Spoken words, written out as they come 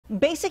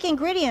basic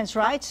ingredients,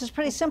 right? So it's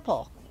pretty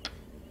simple.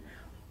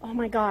 Oh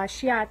my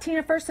gosh, yeah.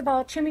 Tina, first of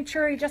all,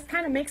 chimichurri just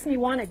kind of makes me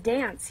want to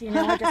dance, you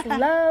know. I just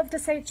love to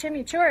say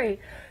chimichurri.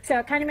 So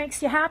it kind of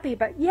makes you happy.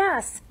 But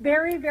yes,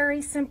 very,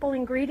 very simple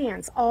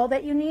ingredients. All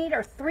that you need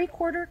are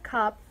 3/4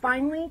 cup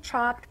finely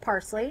chopped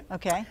parsley.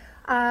 Okay.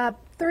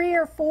 3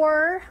 or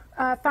 4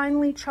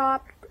 finely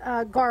chopped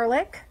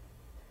garlic.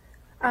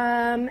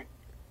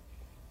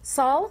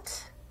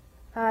 Salt.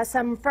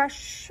 Some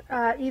fresh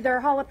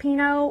either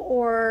jalapeno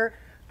or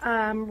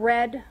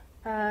red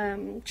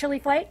chili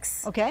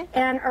flakes, okay,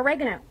 and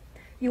oregano.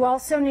 You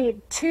also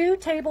need 2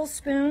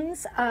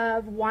 tablespoons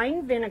of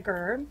wine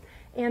vinegar,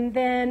 and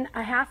then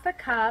a 1/2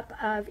 cup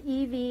of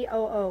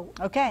EVOO.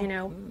 Okay. You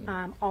know,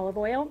 olive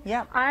oil.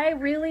 Yeah. I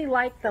really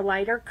like the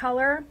lighter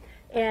color,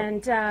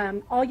 and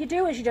all you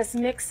do is you just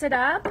mix it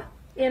up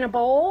in a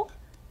bowl.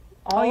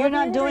 Oh, you're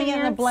not doing it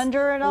in a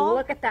blender at all?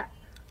 Look at that.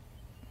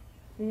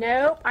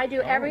 Nope, I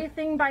do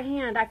everything by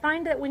hand. I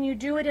find that when you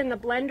do it in the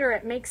blender,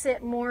 it makes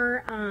it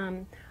more,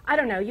 I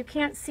don't know, you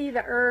can't see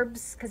the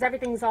herbs because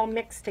everything's all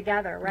mixed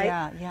together, right?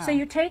 Yeah, yeah. So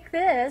you take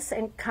this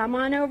and come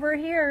on over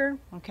here.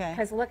 Okay.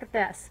 Because look at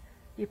this.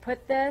 You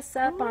put this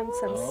up on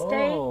some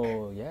steak.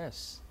 Oh,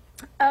 yes.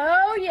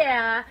 Oh,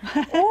 yeah.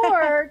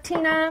 Or,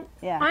 Tina,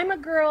 yeah. I'm a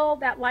girl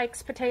that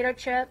likes potato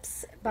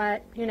chips,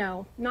 but, you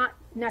know, not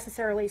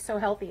necessarily so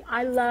healthy.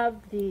 I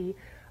love the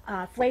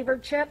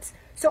flavored chips.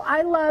 So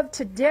I love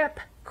to dip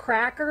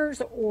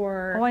crackers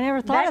or I never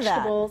thought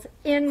vegetables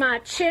in my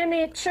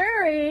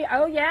chimichurri.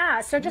 Oh, yeah.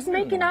 So just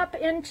make it up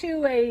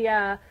into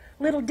a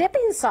little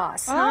dipping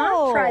sauce.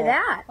 Huh? Try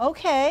that.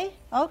 Okay.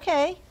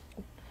 Okay.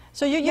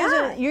 So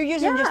you're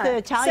using just the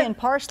Italian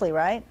parsley,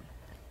 right?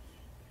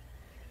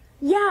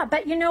 Yeah,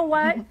 but you know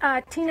what,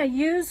 Tina,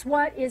 use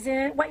what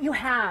you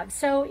have.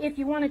 So if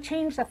you want to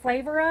change the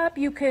flavor up,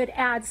 you could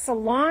add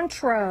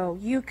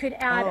cilantro. You could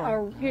add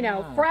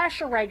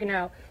fresh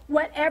oregano.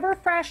 Whatever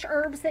fresh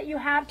herbs that you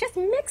have, just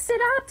mix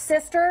it up,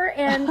 sister,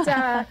 and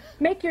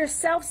make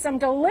yourself some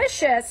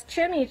delicious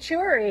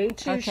chimichurri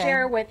to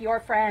share with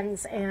your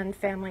friends and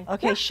family.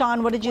 Okay, yeah.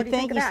 Sean, what did you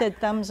think? You said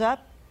thumbs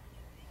up.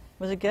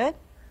 Was it good?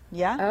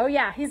 Yeah? Oh,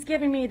 yeah. He's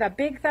giving me the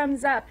big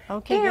thumbs up.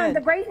 Okay, and good.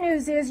 the great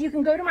news is you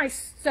can go to my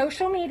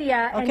social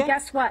media, and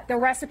guess what? The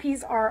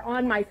recipes are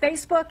on my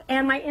Facebook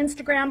and my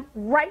Instagram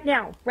right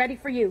now, ready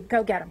for you.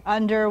 Go get them.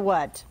 Under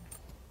what?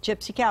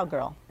 Gypsy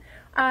Cowgirl.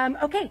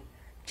 Okay.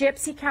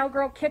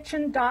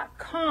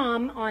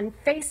 GypsyCowgirlKitchen.com on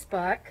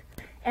Facebook.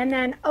 And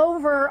then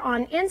over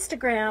on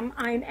Instagram,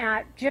 I'm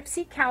at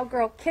Gypsy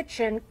Cowgirl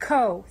Kitchen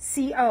Co.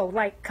 C-O,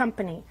 like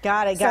company.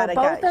 Got it, so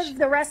both of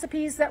the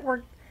recipes that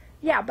we're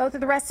both of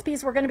the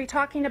recipes we're going to be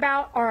talking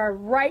about are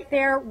right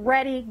there,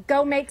 ready.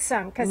 Go make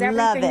some, because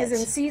everything is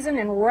in season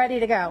and ready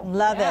to go.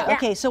 Love it.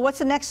 Okay, so what's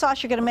the next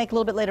sauce you're going to make a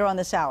little bit later on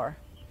this hour?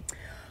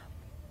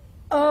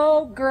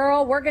 Oh,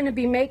 girl, we're going to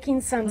be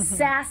making some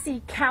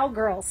sassy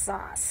cowgirl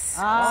sauce.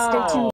 Stay tuned.